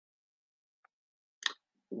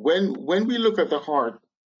when we look at the heart,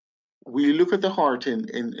 we look at the heart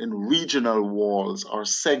in regional walls or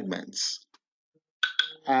segments,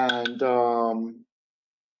 and the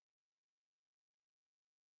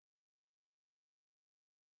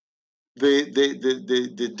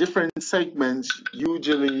different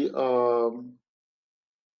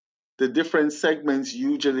segments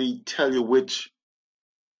usually tell you which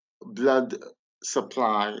blood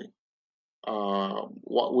supply,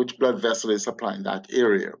 which blood vessel is supplying that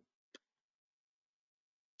area.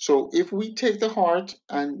 So if we take the heart,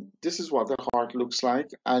 and this is what the heart looks like,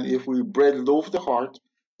 and if we bread loaf the heart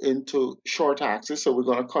into short axis, so we're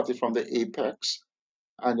going to cut it from the apex,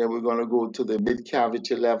 and then we're going to go to the mid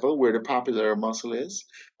cavity level where the papillary muscle is,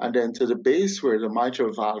 and then to the base where the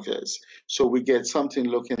mitral valve is. So we get something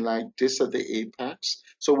looking like this at the apex.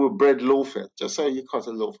 So we'll bread loaf it, just how you cut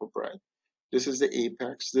a loaf of bread. This is the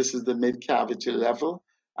apex, this is the mid cavity level,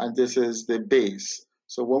 and this is the base.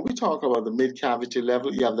 So when we talk about the mid cavity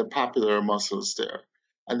level, you have the papillary muscles there.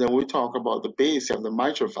 And then when we talk about the base, you have the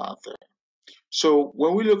mitral valve there. So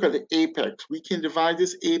when we look at the apex, we can divide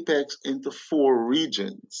this apex into four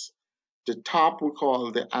regions. The top we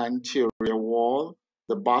call the anterior wall,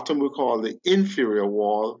 the bottom we call the inferior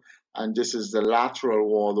wall, and this is the lateral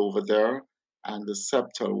wall over there, and the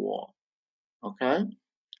septal wall. Okay?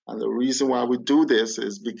 And the reason why we do this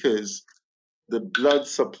is because the blood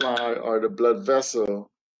supply or the blood vessel,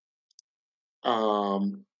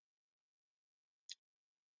 um,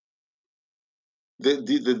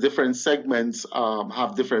 the different segments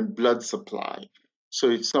have different blood supply. So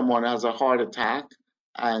if someone has a heart attack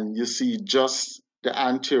and you see just the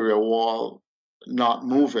anterior wall not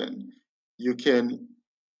moving, you can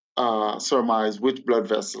surmise which blood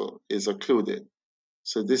vessel is occluded.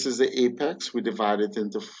 So this is the apex. We divide it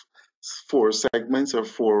into four segments or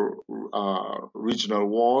four regional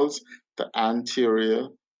walls: the anterior,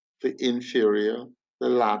 the inferior, the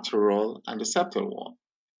lateral, and the septal wall.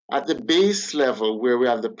 At the base level, where we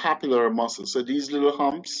have the papillary muscle, so these little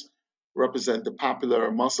humps represent the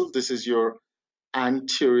papillary muscle. This is your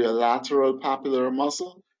anterior lateral papillary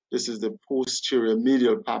muscle. This is the posterior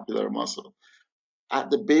medial papillary muscle. At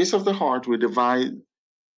the base of the heart, we divide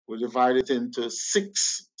it into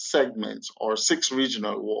six segments or six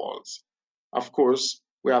regional walls. Of course,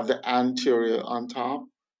 we have the anterior on top,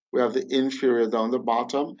 we have the inferior down the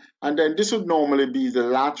bottom, and then this would normally be the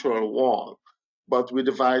lateral wall, but we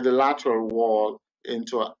divide the lateral wall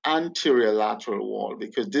into an anterior lateral wall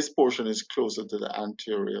because this portion is closer to the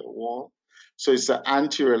anterior wall. So it's the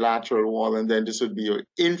anterior lateral wall, and then this would be your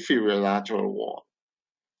inferior lateral wall.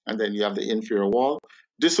 And then you have the inferior wall.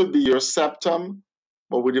 This would be your septum,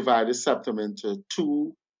 but we divide the septum into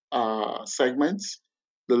two segments.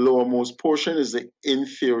 The lowermost portion is the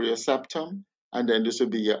inferior septum, and then this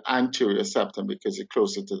would be your anterior septum because it's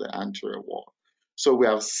closer to the anterior wall. So we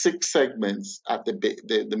have six segments at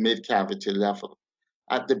the mid cavity level.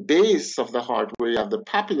 At the base of the heart, where you have the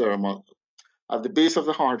papillary muscle, at the base of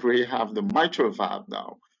the heart, where you have the mitral valve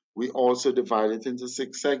now, we also divide it into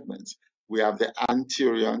six segments. We have the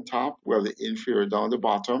anterior on top, we have the inferior down the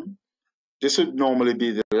bottom. This would normally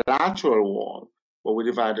be the lateral wall, but we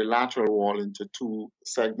divide the lateral wall into two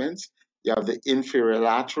segments. You have the inferior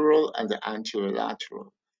lateral and the anterior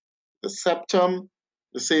lateral. The septum,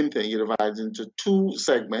 the same thing, you divide it into two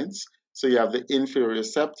segments. So you have the inferior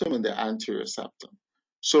septum and the anterior septum.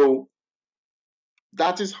 So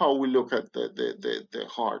that is how we look at the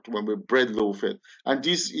heart when we bread loaf it. And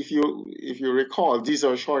these, if you recall, these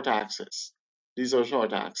are short axis. These are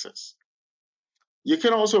short axis. You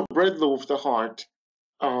can also bread loaf the heart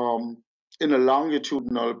in a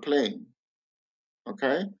longitudinal plane.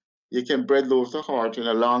 Okay, you can bread loaf the heart in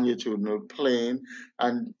a longitudinal plane,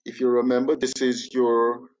 and if you remember, this is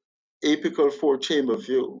your apical four-chamber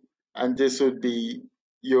view, and this would be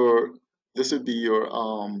your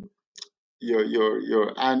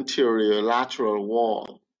your anterior lateral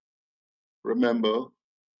wall. Remember,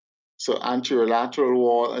 so anterior lateral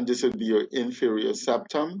wall, and this would be your inferior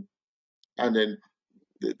septum, and then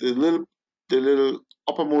the little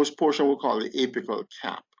uppermost portion we call the apical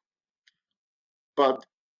cap. But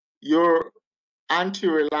your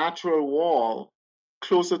anterior lateral wall,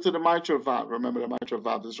 closer to the mitral valve, remember the mitral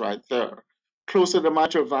valve is right there. Closer to the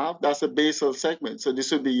mitral valve, that's a basal segment. So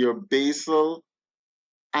this would be your basal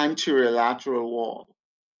anterior lateral wall.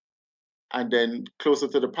 And then closer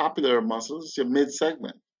to the papillary muscles, your mid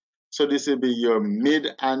segment. So this would be your mid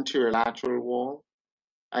anterior lateral wall,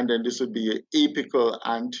 and then this would be your apical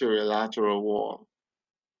anterior lateral wall.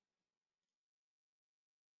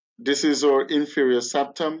 This is our inferior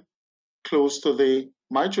septum, close to the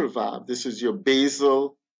mitral valve. This is your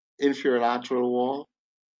basal inferior lateral wall,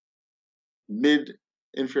 mid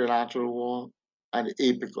inferior lateral wall, and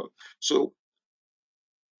apical. So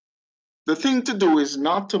the thing to do is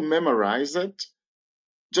not to memorize it.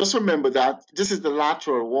 Just remember that this is the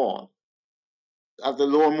lateral wall. At the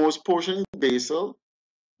lowermost portion is basal,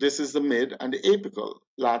 this is the mid, and the apical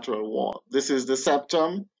lateral wall. This is the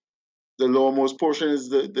septum, the lowermost portion is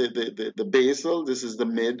the basal, this is the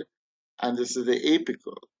mid, and this is the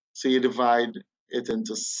apical. So you divide it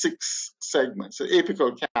into 6 segments. The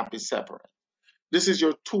apical can't be separate. This is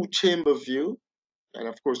your two-chamber view, and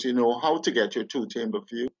of course you know how to get your two-chamber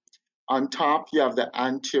view. On top you have the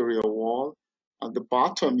anterior wall, on the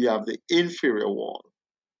bottom you have the inferior wall.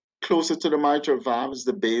 Closer to the mitral valve is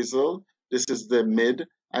the basal, this is the mid,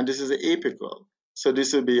 and this is the apical. So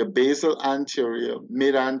this will be a basal anterior,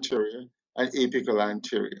 mid anterior, and apical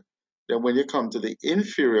anterior. Then when you come to the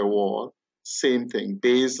inferior wall, same thing,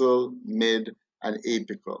 basal, mid, and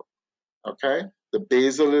apical. Okay? The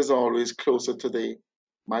basal is always closer to the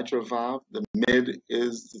mitral valve. The mid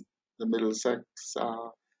is the middle sex,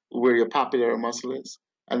 where your papillary muscle is,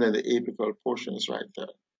 and then the apical portion is right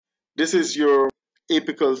there. This is your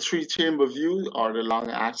apical 3-chamber view or the long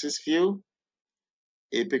axis view.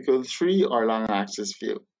 Apical 3 or long axis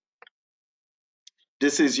view.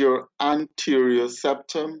 This is your anterior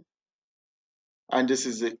septum, and this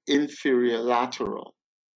is the inferior lateral.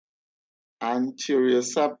 Anterior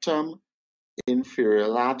septum, inferior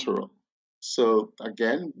lateral. So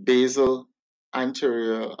again, basal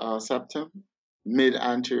anterior septum, mid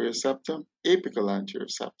anterior septum, apical anterior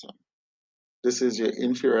septum. This is your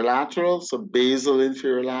inferior lateral, so basal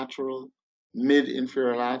inferior lateral, mid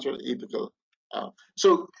inferior lateral, apical.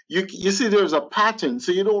 So you see there's a pattern,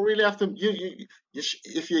 so you don't really have to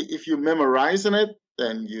if you memorizing it,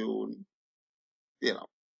 then you know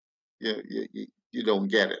you don't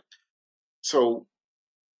get it. So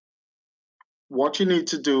what you need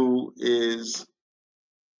to do is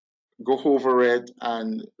go over it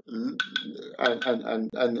and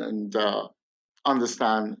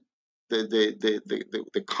understand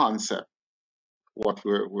the concept, what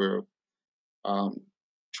we're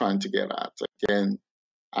trying to get at. Again,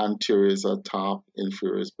 anterior is at top,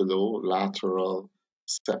 inferior is below, lateral,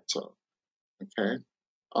 septal. Okay,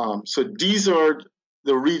 so these are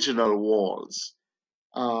the regional walls,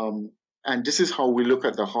 and this is how we look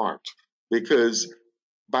at the heart, because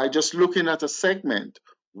by just looking at a segment,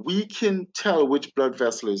 we can tell which blood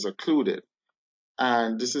vessel is occluded,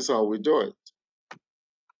 and this is how we do it.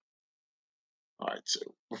 All right, so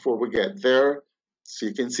before we get there, so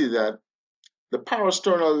you can see that the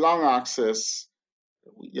parasternal long axis,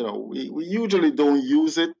 we usually don't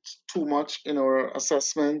use it too much in our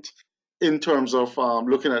assessment in terms of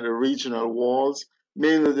looking at the regional walls,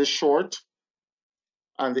 mainly the short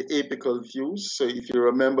and the apical views. So if you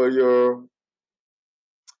remember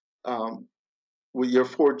with your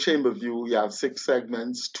 4-chamber view, you have 6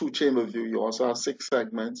 segments. 2-chamber view, you also have 6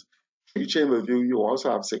 segments. 3-chamber view, you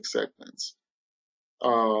also have 6 segments.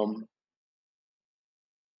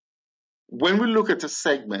 When we look at a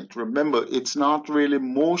segment, remember, it's not really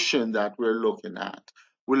motion that we're looking at.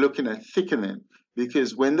 We're looking at thickening,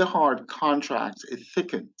 because when the heart contracts, it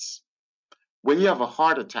thickens. When you have a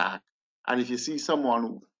heart attack, and if you see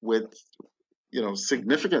someone with,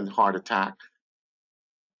 significant heart attack,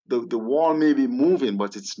 the wall may be moving,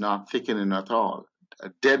 but it's not thickening at all. A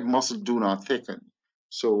dead muscle do not thicken.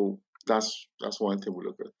 So that's one thing we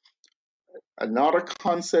look at. Another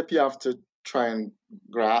concept you have to try and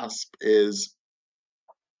grasp is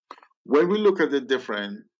when we look at the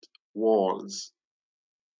different walls,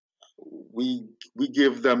 we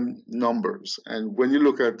give them numbers. And when you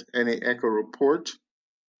look at any echo report,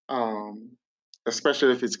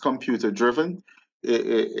 especially if it's computer driven,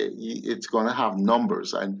 it's going to have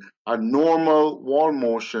numbers. And a normal wall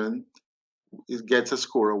motion, it gets a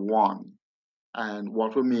score of 1. And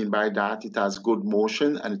what we mean by that, it has good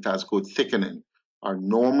motion and it has good thickening. Our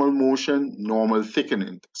normal motion, normal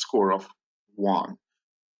thickening, score of 1.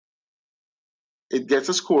 It gets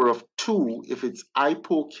a score of 2 if it's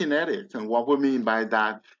hypokinetic. And what we mean by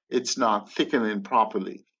that, it's not thickening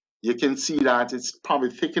properly. You can see that it's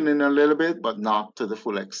probably thickening a little bit, but not to the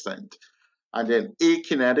full extent. And then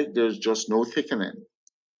akinetic, there's just no thickening.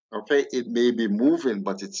 Okay, it may be moving,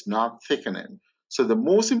 but it's not thickening. So the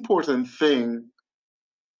most important thing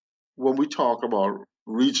when we talk about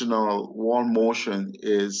regional wall motion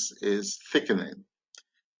is thickening.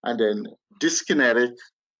 And then dyskinetic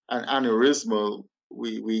and aneurysmal,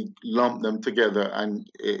 we lump them together, and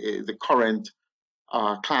the current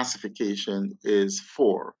classification is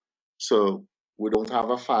 4. So we don't have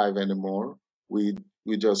a 5 anymore. We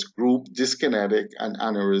just group dyskinetic and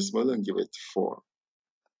aneurysmal and give it 4.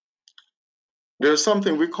 There's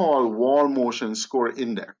something we call wall motion score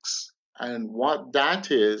index. And what that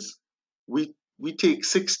is, we take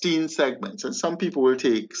 16 segments, and some people will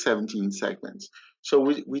take 17 segments. So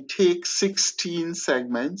we take 16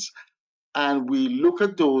 segments and we look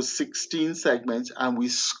at those 16 segments and we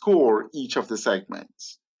score each of the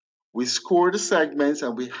segments. We score the segments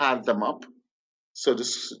and we add them up. So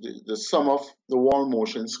the sum of the wall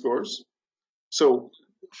motion scores. So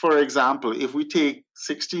for example, if we take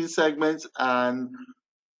 16 segments and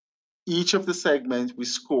each of the segments we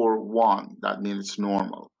score 1, that means it's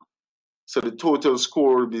normal. So the total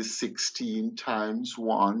score will be 16 times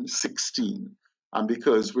 1, 16. And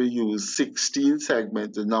because we use 16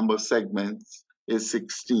 segments, the number of segments is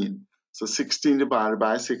 16. So 16 divided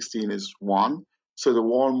by 16 is 1. So the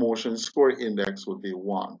wall motion score index would be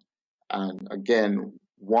 1. And again,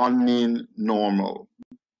 1 means normal.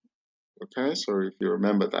 Okay, so if you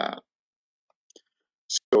remember that.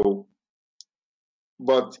 So,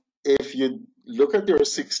 but if you look at your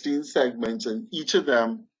 16 segments and each of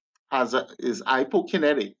them is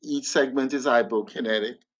hypokinetic, each segment is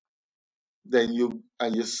hypokinetic, then you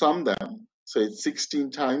sum them. So it's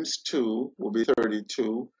 16 times 2 will be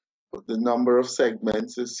 32. But the number of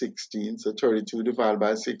segments is 16. So 32 divided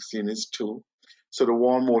by 16 is 2. So the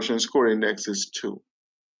wall motion score index is 2.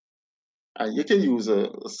 And you can use a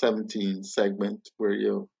 17 segment where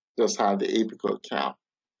you just have the apical cap.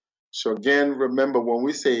 So again, remember when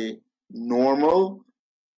we say normal,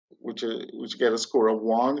 which get a score of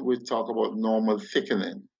 1, we talk about normal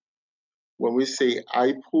thickening. When we say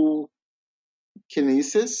hypokinesis,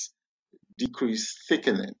 decreased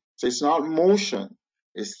thickening. So it's not motion,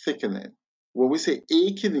 it's thickening. When we say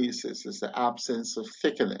akinesis, it's the absence of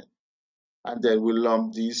thickening. And then we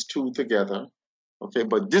lump these two together. Okay,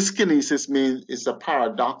 but dyskinesis means it's a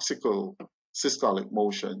paradoxical systolic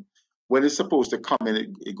motion. When it's supposed to come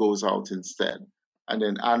in, it goes out instead. And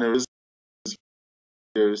then aneurysm,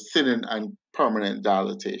 there's thinning and permanent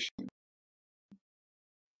dilatation.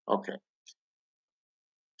 Okay,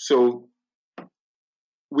 so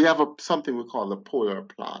we have something we call a polar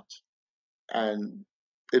plot. And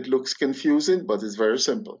it looks confusing, but it's very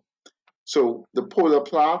simple. So the polar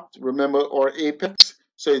plot, remember our apex?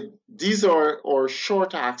 So these are our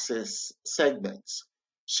short axis segments.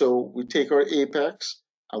 So we take our apex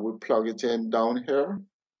and we plug it in down here.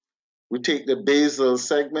 We take the basal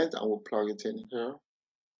segment and we plug it in here.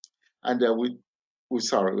 And then we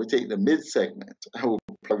take the mid segment and we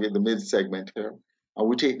plug in the mid segment here. And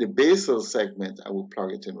we take the basal segment and we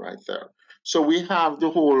plug it in right there. So we have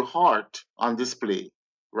the whole heart on display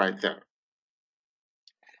right there.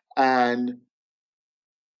 And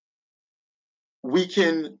we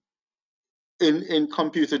can, in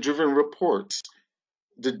computer-driven reports,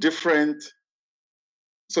 so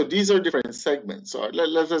these are different segments. So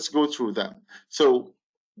let's go through them. So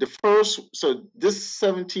this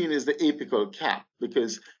 17 is the apical cap,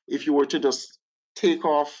 because if you were to just take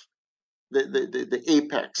off the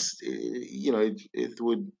apex, it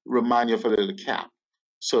would remind you of a little cap.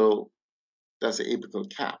 So that's the apical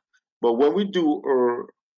cap. But when we do our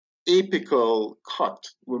apical cut,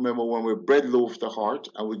 remember when we bread loaf the heart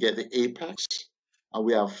and we get the apex and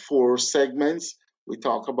we have 4 segments, we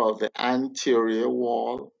talk about the anterior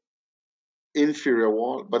wall, inferior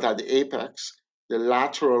wall, but at the apex, the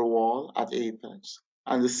lateral wall at the apex,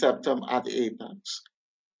 and the septum at the apex.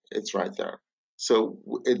 It's right there. So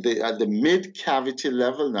at the mid cavity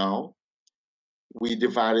level now, we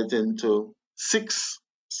divide it into 6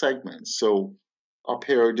 segments. So up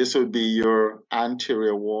here, this would be your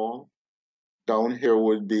anterior wall. Down here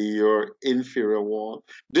would be your inferior wall.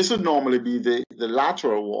 This would normally be the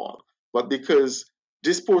lateral wall, but because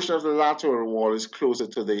this portion of the lateral wall is closer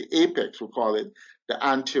to the apex, we call it the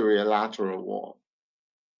anterior lateral wall.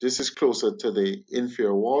 This is closer to the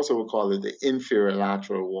inferior wall, so we call it the inferior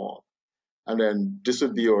lateral wall. And then this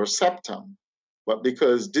would be your septum. But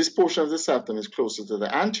because this portion of the septum is closer to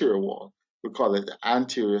the anterior wall, we call it the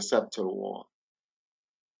anterior septal wall.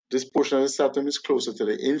 This portion of the septum is closer to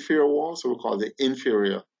the inferior wall, so we call it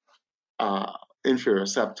the inferior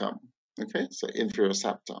septum. Okay, so inferior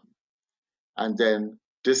septum. And then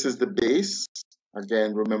this is the base.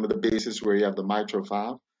 Again, remember the base is where you have the mitral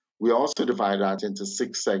valve. We also divide that into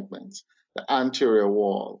 6 segments. The anterior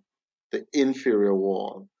wall, the inferior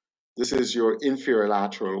wall. This is your inferior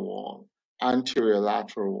lateral wall, anterior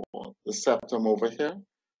lateral wall, the septum over here.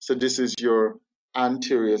 So this is your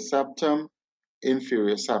anterior septum,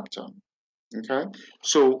 inferior septum. Okay,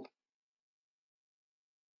 so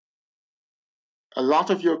a lot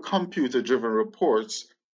of your computer-driven reports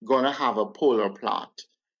gonna have a polar plot.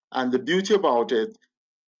 And the beauty about it,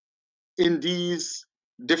 in these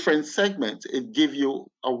different segments, it gives you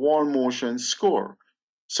a wall motion score.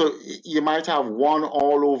 So you might have one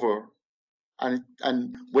all over,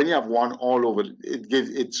 and when you have one all over,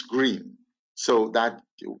 it's green. So that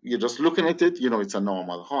you're just looking at it, it's a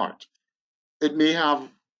normal heart. It may have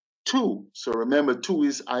two. So remember, two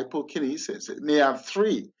is hypokinesis. It may have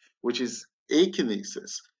three, which is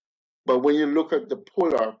akinesis. But when you look at the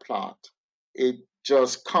polar plot, it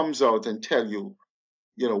just comes out and tell you,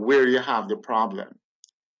 where you have the problem.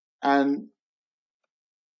 And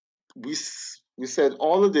we said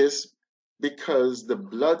all of this because the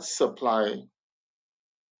blood supply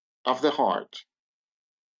of the heart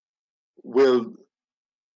will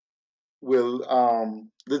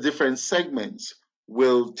the different segments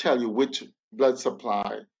will tell you which blood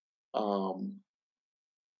supply um,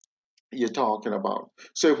 you're talking about.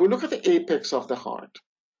 So if we look at the apex of the heart,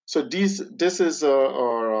 so this is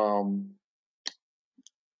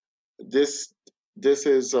this this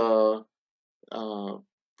is a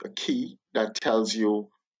key that tells you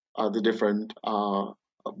the different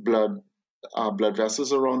blood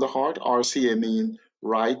vessels around the heart. RCA mean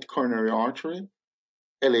right coronary artery.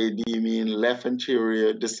 LAD mean left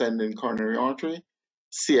anterior descending coronary artery.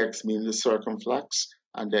 CX mean the circumflex.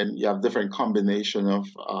 And then you have different combination of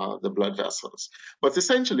the blood vessels. But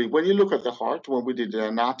essentially, when you look at the heart, when we did the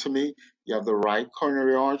anatomy, you have the right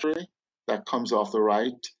coronary artery that comes off the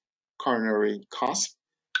right coronary cusp.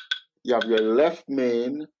 You have your left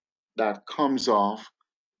main that comes off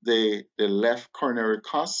the left coronary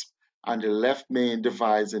cusp, and the left main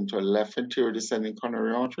divides into a left anterior descending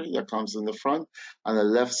coronary artery that comes in the front, and a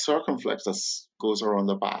left circumflex that goes around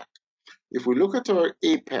the back. If we look at our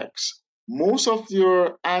apex, most of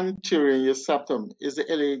your anterior and your septum is the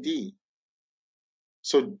LAD.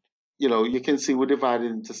 So, you can see we're divided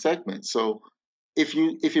into segments. So if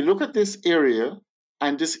you look at this area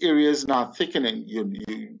and this area is not thickening,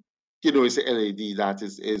 it's the LAD that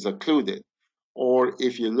is occluded. Or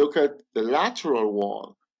if you look at the lateral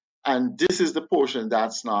wall and this is the portion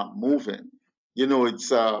that's not moving, it's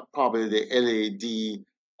probably the LAD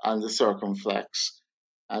and the circumflex.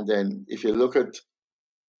 And then if you look at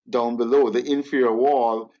down below, the inferior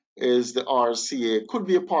wall is the RCA. Could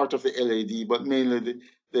be a part of the LAD, but mainly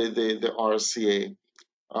the RCA.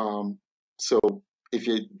 So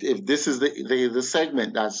if this is the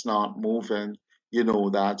segment that's not moving, you know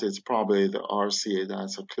that it's probably the RCA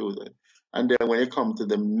that's occluded. And then when it comes to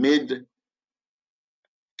the mid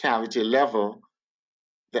cavity level,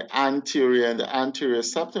 the anterior and the anterior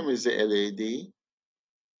septum is the LAD.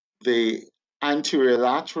 The anterior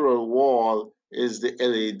lateral wall is the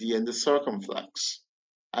LAD and the circumflex.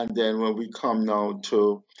 And then when we come now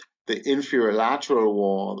to the inferior lateral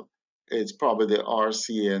wall, it's probably the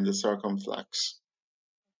RCA and the circumflex.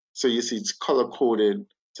 So you see it's color coded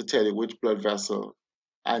to tell you which blood vessel.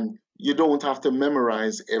 And you don't have to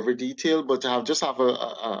memorize every detail, but just have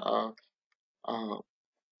a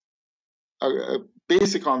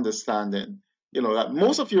basic understanding, that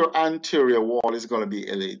most of your anterior wall is going to be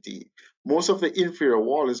LAD. Most of the inferior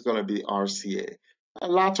wall is going to be RCA. A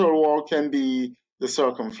lateral wall can be the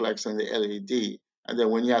circumflex and the LAD. And then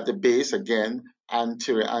when you have the base, again,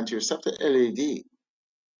 anterior septum, LAD.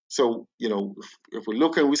 So, if we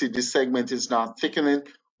look and we see this segment is not thickening,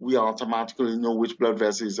 we automatically know which blood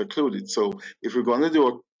vessel is occluded. So if we're going to do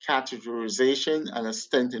a catheterization and a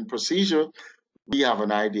stenting procedure, we have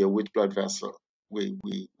an idea which blood vessel we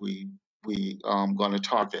going to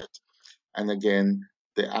target. And again,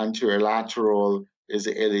 the anterior lateral is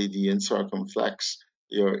the LAD and circumflex.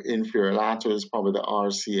 Your inferior lateral is probably the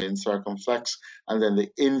RCA and circumflex. And then the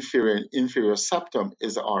inferior septum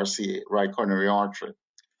is the RCA, right coronary artery.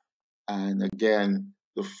 And again,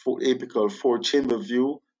 the apical four-chamber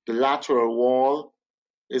view, the lateral wall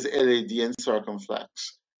is LAD and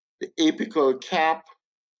circumflex. The apical cap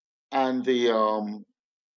and the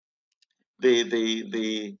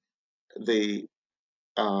the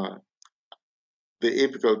uh,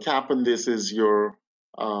 apical cap, and this is your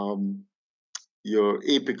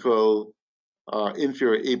apical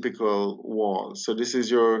inferior apical wall. So this is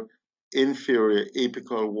your inferior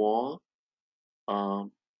apical wall,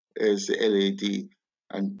 is the LAD,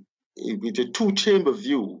 and with the two-chamber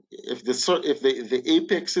view, if the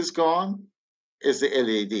apex is gone, is the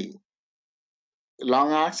LAD.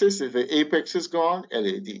 Long axis, if the apex is gone,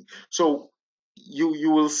 LAD. So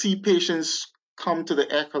you will see patients come to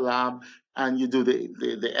the echo lab and you do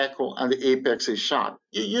the echo and the apex is shot.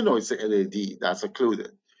 You know it's the LAD that's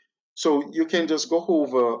occluded. So you can just go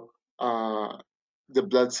over the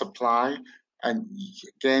blood supply, and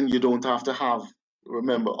again, you don't have to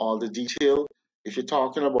remember all the detail. If you're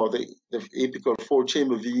talking about the apical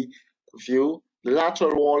four-chamber view, The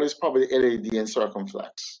lateral wall is probably LAD and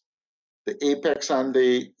circumflex. The apex and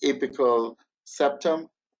the apical septum,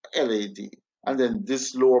 LAD. And then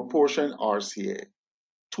this lower portion, RCA.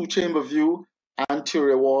 Two-chamber view,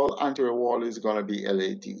 anterior wall is going to be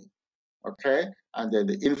LAD. Okay, and then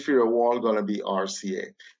the inferior wall going to be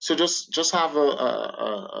RCA. So just have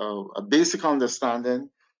a basic understanding,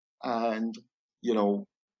 and you know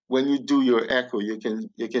when you do your echo, you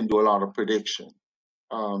can do a lot of prediction.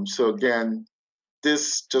 So again,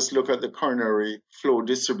 this just look at the coronary flow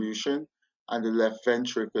distribution and the left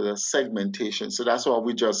ventricular segmentation. So that's what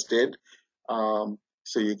we just did.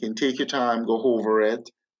 So you can take your time, go over it,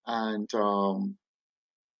 and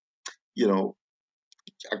you know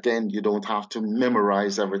again, you don't have to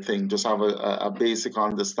memorize everything. Just have a basic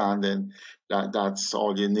understanding. That's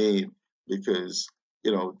all you need, because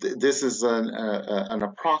this is an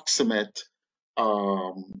approximate.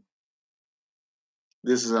 Um,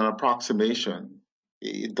 this is an approximation.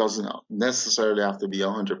 It doesn't necessarily have to be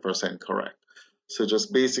 100% correct. So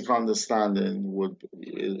just basic understanding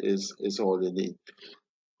is all you need.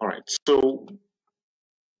 All right. So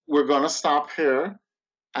we're gonna stop here,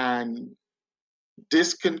 and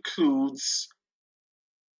this concludes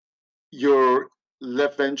your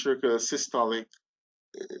left ventricular systolic,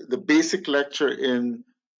 the basic lecture in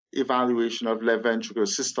evaluation of left ventricular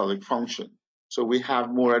systolic function. So we have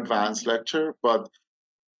more advanced lecture, but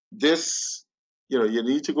this, you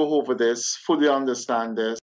need to go over this, fully understand this,